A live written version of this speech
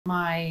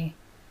My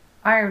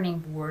ironing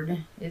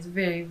board is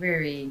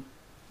very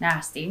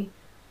nasty,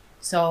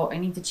 so I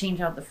need to change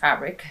out the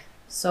fabric.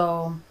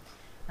 So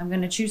I'm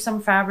gonna choose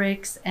some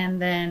fabrics and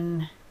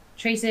then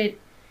trace it,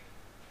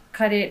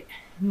 cut it,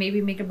 maybe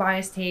make a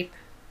bias tape,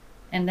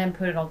 and then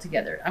put it all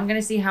together. I'm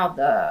gonna see how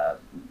the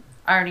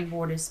ironing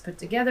board is put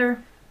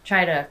together,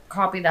 try to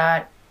copy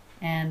that,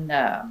 and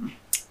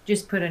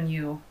just put a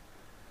new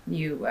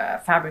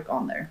fabric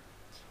on there.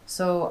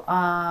 So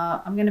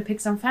I'm gonna pick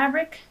some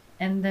fabric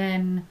and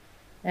then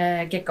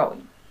get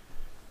going.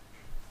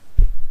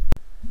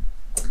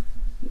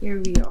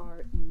 Here we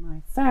are in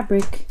my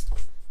fabric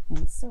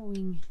and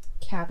sewing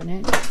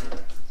cabinet,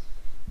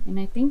 and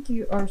I think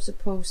you are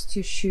supposed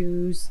to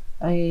choose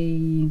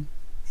a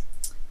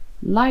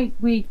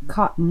lightweight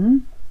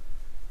cotton,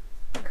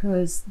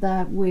 because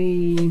that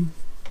way,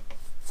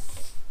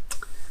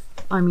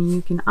 I mean,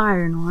 you can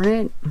iron on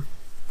it.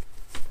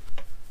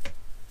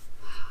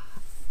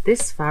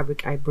 This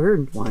fabric I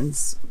burned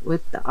once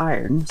with the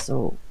iron,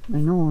 so I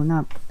know we're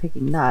not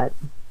picking that.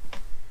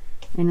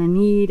 And I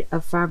need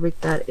a fabric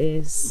that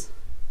is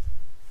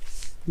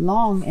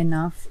long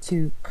enough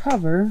to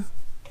cover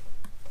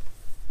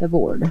the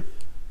board,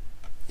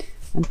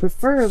 and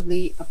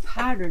preferably a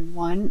pattern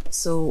one,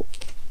 so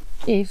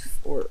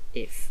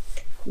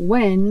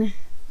when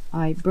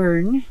I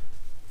burn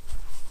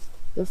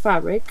the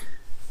fabric,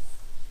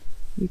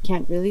 you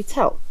can't really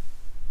tell.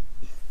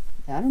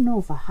 I don't know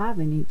if I have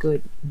any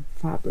good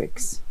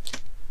fabrics.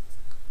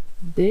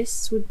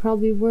 This would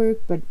probably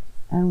work, but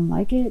I don't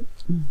like it.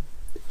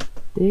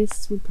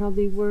 This would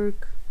probably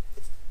work,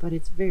 but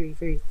it's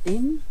very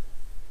thin.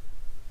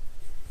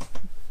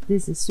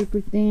 This is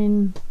super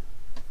thin.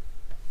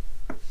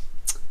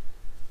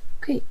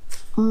 Okay,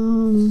 I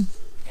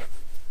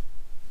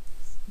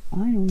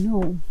don't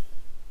know.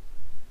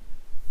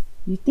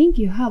 You think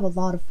you have a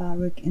lot of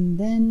fabric and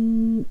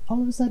then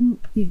all of a sudden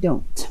you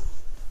don't.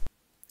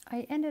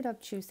 I ended up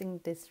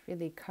choosing this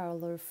really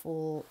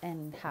colorful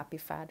and happy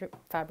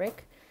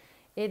fabric.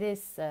 It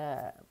is,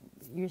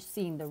 you're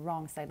seeing the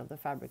wrong side of the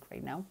fabric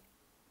right now.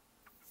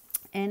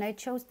 And I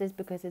chose this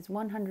because it's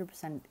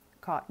 100%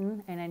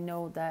 cotton, and I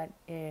know that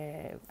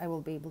I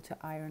will be able to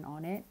iron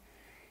on it.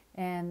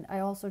 And I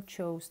also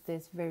chose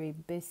this very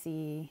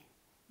busy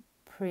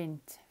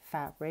print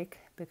fabric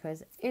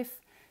because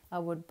if I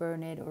would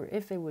burn it or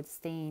if it would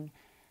stain,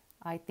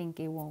 I think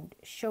it won't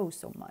show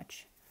so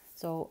much.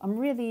 So I'm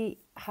really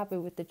happy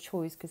with the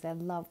choice because I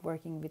love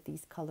working with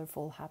these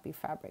colorful, happy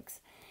fabrics.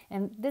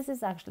 And this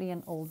is actually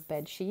an old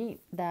bed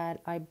sheet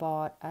that I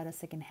bought at a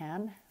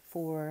secondhand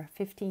for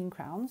 15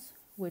 crowns,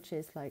 which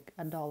is like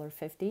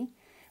 $1.50.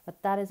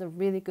 But that is a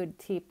really good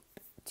tip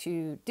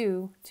to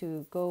do,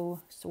 to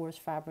go source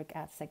fabric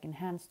at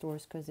secondhand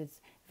stores, because it's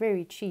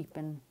very cheap,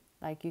 and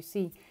like you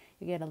see,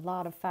 you get a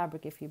lot of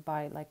fabric if you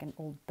buy like an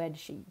old bed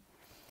sheet.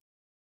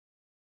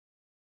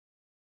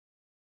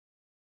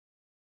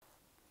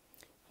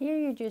 Here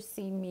you just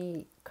see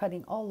me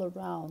cutting all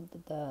around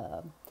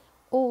the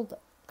old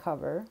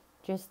cover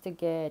just to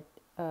get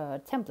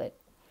a template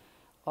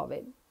of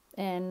it.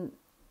 And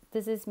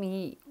this is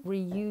me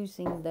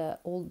reusing the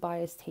old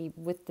bias tape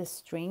with the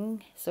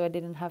string, so I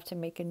didn't have to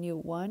make a new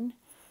one.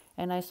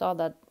 And I saw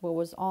that what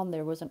was on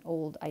there was an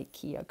old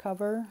IKEA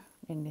cover,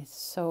 and it's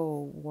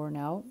so worn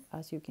out,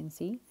 as you can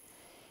see.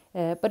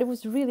 But it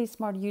was really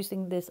smart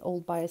using this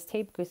old bias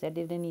tape because I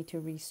didn't need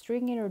to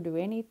restring it or do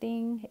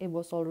anything. It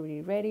was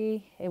already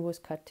ready. It was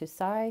cut to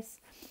size.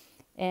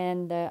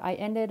 And I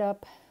ended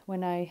up,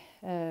 when I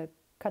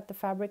cut the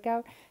fabric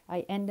out,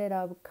 I ended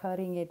up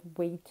cutting it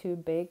way too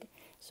big.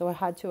 So I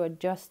had to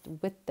adjust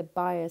with the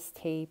bias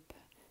tape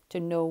to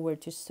know where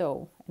to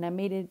sew. And I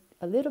made it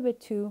a little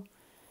bit too,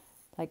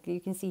 like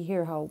you can see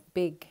here how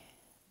big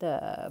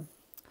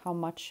how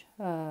much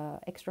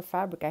extra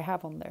fabric I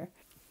have on there.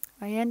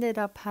 I ended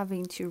up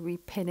having to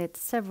repin it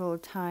several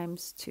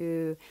times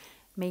to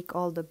make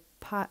all the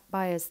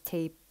bias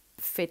tape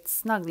fit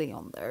snugly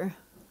on there.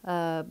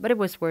 But it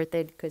was worth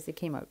it because it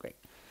came out great.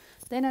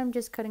 Then I'm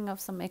just cutting off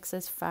some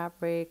excess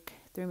fabric,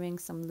 trimming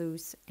some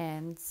loose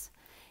ends,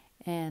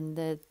 and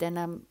then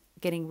I'm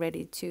getting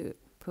ready to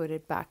put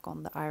it back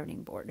on the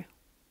ironing board.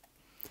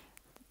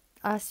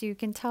 As you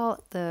can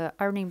tell, the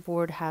ironing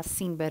board has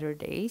seen better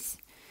days.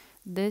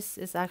 This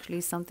is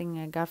actually something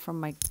I got from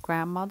my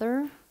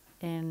grandmother,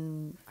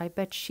 and I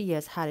bet she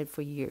has had it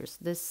for years.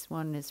 This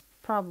one is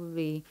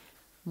probably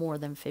more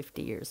than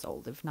 50 years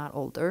old, if not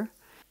older.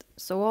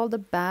 So all the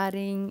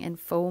batting and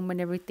foam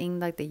and everything,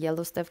 like the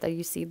yellow stuff that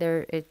you see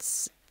there,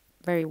 it's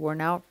very worn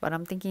out, but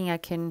I'm thinking I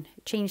can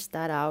change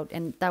that out,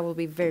 and that will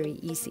be very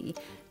easy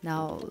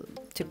now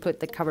to put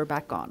the cover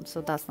back on,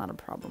 so that's not a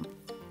problem.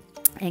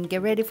 And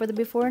get ready for the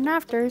before and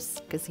afters,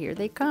 because here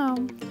they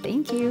come.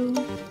 Thank you.